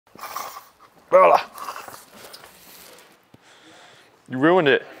You ruined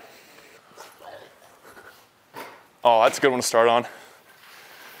it. Oh, that's a good one to start on.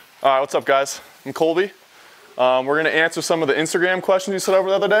 All right, what's up, guys? I'm Colby. We're going to answer some of the Instagram questions you sent over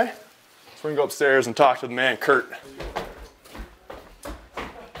the other day. So we're going to go upstairs and talk to the man, Kurt.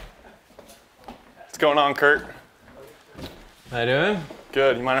 What's going on, Kurt? How you doing?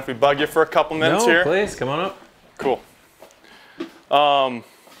 Good. You mind if we bug you for a couple minutes here? No, please, come on up. Cool.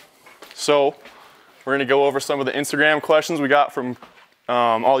 So we're going to go over some of the Instagram questions we got from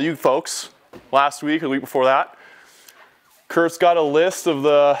all you folks last week or the week before that. Kurt's got a list of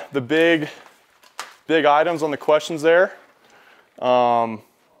the big items on the questions there. I'm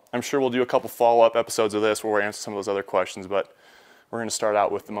sure we'll do a couple follow-up episodes of this where we answer some of those other questions, but we're going to start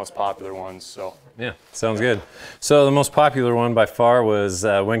out with the most popular ones. So yeah, sounds good. So the most popular one by far was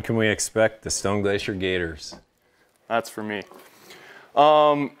when can we expect the Stone Glacier Gators? That's for me.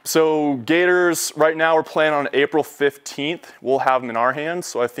 So Gators, right now we're planning on April 15th. We'll have them in our hands,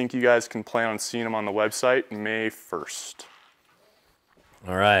 so I think you guys can plan on seeing them on the website May 1st.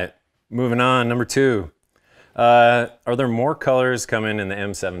 All right, moving on, number 2. Are there more colors coming in the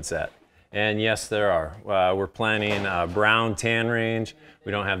M7 set? And yes, there are. We're planning a brown tan range.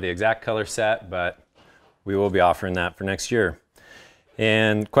 We don't have the exact color set, but we will be offering that for next year.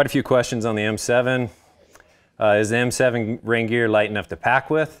 And quite a few questions on the M7. Is the M7 rain gear light enough to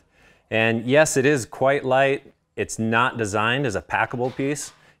pack with? And yes, it is quite light. It's not designed as a packable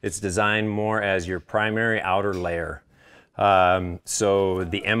piece. It's designed more as your primary outer layer. So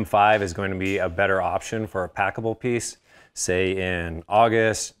the M5 is going to be a better option for a packable piece, say in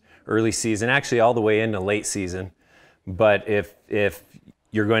August, early season, actually all the way into late season. But if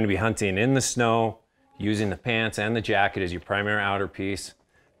you're going to be hunting in the snow, using the pants and the jacket as your primary outer piece,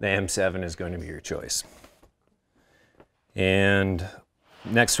 the M7 is going to be your choice. And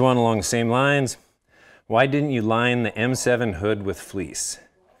next one along the same lines, why didn't you line the M7 hood with fleece?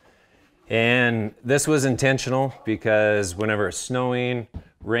 And this was intentional because whenever it's snowing,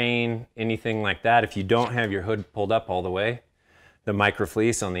 rain, anything like that, if you don't have your hood pulled up all the way, the micro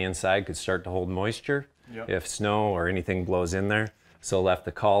fleece on the inside could start to hold moisture if snow or anything blows in there. So left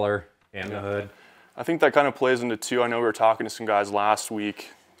the collar and the hood. I think that kind of plays into too. I know we were talking to some guys last week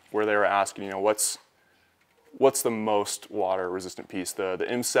where they were asking, what's the most water resistant piece, the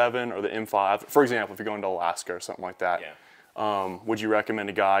M7 or the M5? For example, if you're going to Alaska or something like that. Yeah. Would you recommend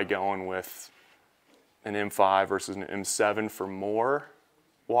a guy going with an M5 versus an M7 for more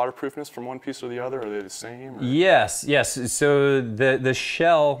waterproofness from one piece or the other? Are they the same? Or? Yes. So the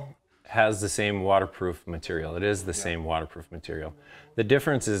shell has the same waterproof material. It is the same waterproof material. The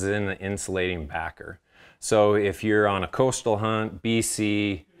difference is in the insulating backer. So if you're on a coastal hunt,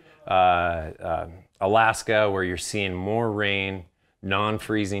 BC, Alaska, where you're seeing more rain,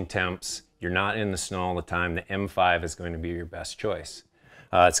 non-freezing temps, you're not in the snow all the time, the M5 is going to be your best choice.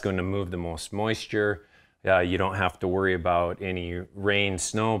 It's going to move the most moisture. You don't have to worry about any rain,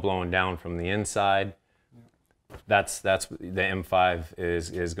 snow blowing down from the inside. That's the M5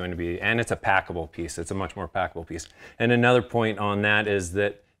 is going to be, and it's a packable piece. It's a much more packable piece. And another point on that is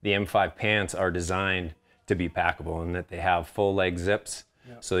that the M5 pants are designed to be packable and that they have full leg zips,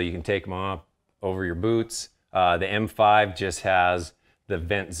 so you can take them off over your boots. The M5 just has the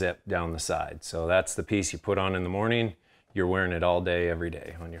vent zip down the side. So that's the piece you put on in the morning. You're wearing it all day, every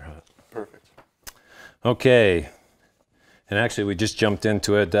day on your hunt. Perfect. Okay. And actually, we just jumped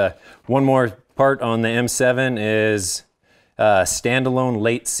into it. One more part on the M7 is standalone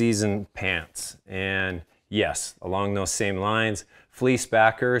late season pants. And yes, along those same lines, fleece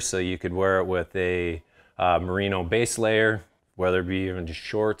backer, so you could wear it with a merino base layer, whether it be even just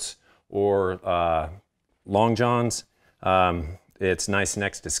shorts or long johns. It's nice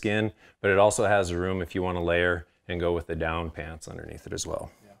next to skin, but it also has a room if you want to layer and go with the down pants underneath it as well.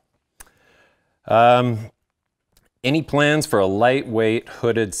 Yeah. Any plans for a lightweight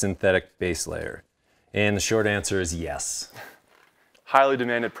hooded synthetic base layer? And the short answer is yes. Highly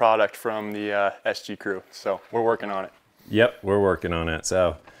demanded product from the SG crew, so we're working on it. Yep, we're working on it.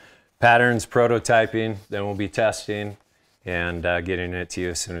 So patterns, prototyping, then we'll be testing and getting it to you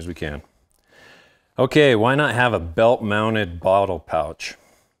as soon as we can. Okay, why not have a belt-mounted bottle pouch?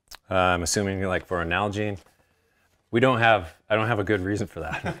 I'm assuming like for an Nalgene. I don't have a good reason for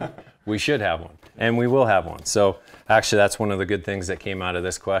that. We should have one, and we will have one. So actually, that's one of the good things that came out of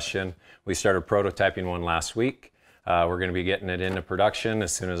this question. We started prototyping one last week. We're going to be getting it into production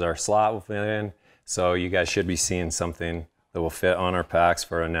as soon as our slot will fit in. So you guys should be seeing something that will fit on our packs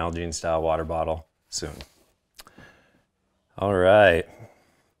for a Nalgene style water bottle soon. All right.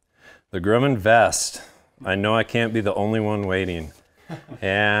 The Grumman vest. I know I can't be the only one waiting.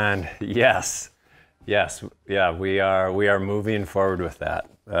 And yes, yeah, we are moving forward with that.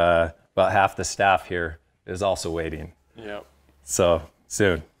 About half the staff here is also waiting. Yep. So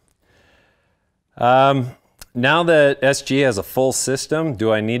soon. Now that SG has a full system,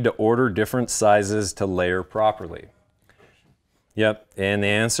 do I need to order different sizes to layer properly? Yep, and the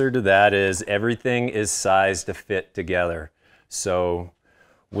answer to that is everything is sized to fit together. So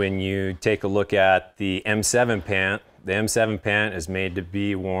when you take a look at the M7 pant, the M7 pant is made to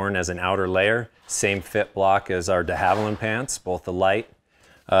be worn as an outer layer, same fit block as our de Havilland pants, both the light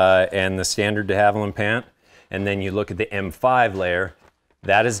and the standard de Havilland pant. And then you look at the M5 layer,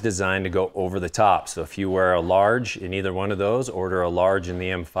 that is designed to go over the top. So if you wear a large in either one of those, order a large in the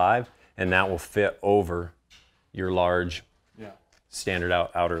M5, and that will fit over your large standard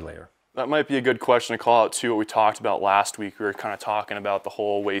outer layer. That might be a good question to call out too, what we talked about last week. We were kind of talking about the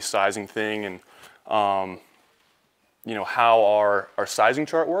whole waist sizing thing and you know, how our sizing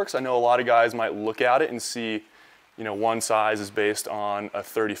chart works. I know a lot of guys might look at it and see, you know, one size is based on a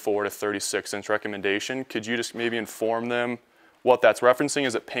 34 to 36 inch recommendation. Could you just maybe inform them what that's referencing?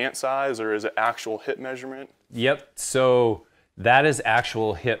 Is it pant size or is it actual hip measurement? Yep, so that is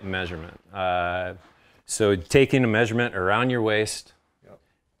actual hip measurement. So taking a measurement around your waist,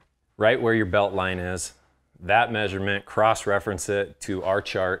 right where your belt line is, that measurement, cross-reference it to our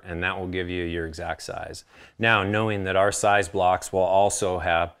chart, and that will give you your exact size. Now, knowing that our size blocks will also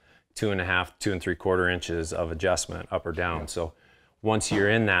have 2.5, 2 3/4 inches of adjustment up or down. So once you're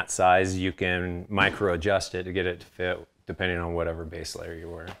in that size, you can micro adjust it to get it to fit depending on whatever base layer you're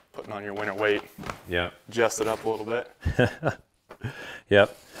wearing. Putting on your winter weight. Yeah. Adjust it up a little bit.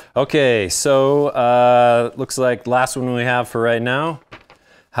 Yep. Okay, so looks like last one we have for right now.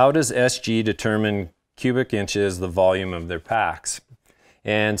 How does SG determine cubic inches the volume of their packs?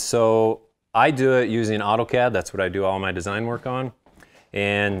 And so I do it using AutoCAD. That's what I do all my design work on.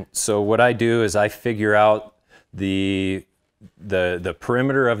 And so what I do is I figure out the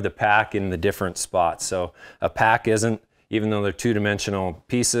perimeter of the pack in the different spots. So a pack isn't, even though they're two-dimensional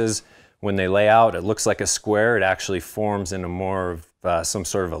pieces, when they lay out, it looks like a square. It actually forms into more of some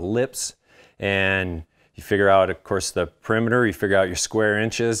sort of ellipse. And you figure out, of course, the perimeter, you figure out your square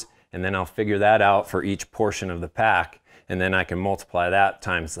inches, and then I'll figure that out for each portion of the pack. And then I can multiply that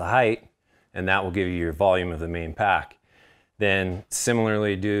times the height, and that will give you your volume of the main pack. Then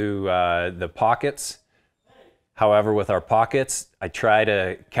similarly do the pockets. However, with our pockets, I try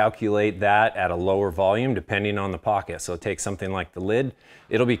to calculate that at a lower volume depending on the pocket. So take something like the lid,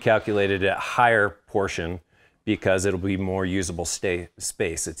 it'll be calculated at a higher portion because it'll be more usable space.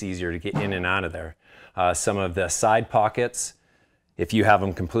 It's easier to get in and out of there. Some of the side pockets, if you have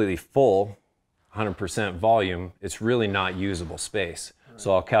them completely full, 100% volume, it's really not usable space.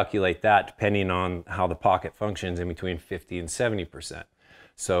 So I'll calculate that depending on how the pocket functions in between 50 and 70%.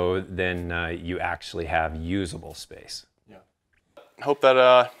 So then you actually have usable space. Yeah. Hope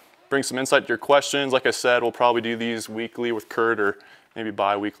that brings some insight to your questions. Like I said, we'll probably do these weekly with Kurt or maybe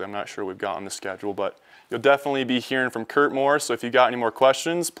bi-weekly. I'm not sure we've got on the schedule, but you'll definitely be hearing from Kurt more. So if you got any more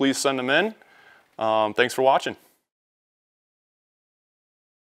questions, please send them in. Thanks for watching.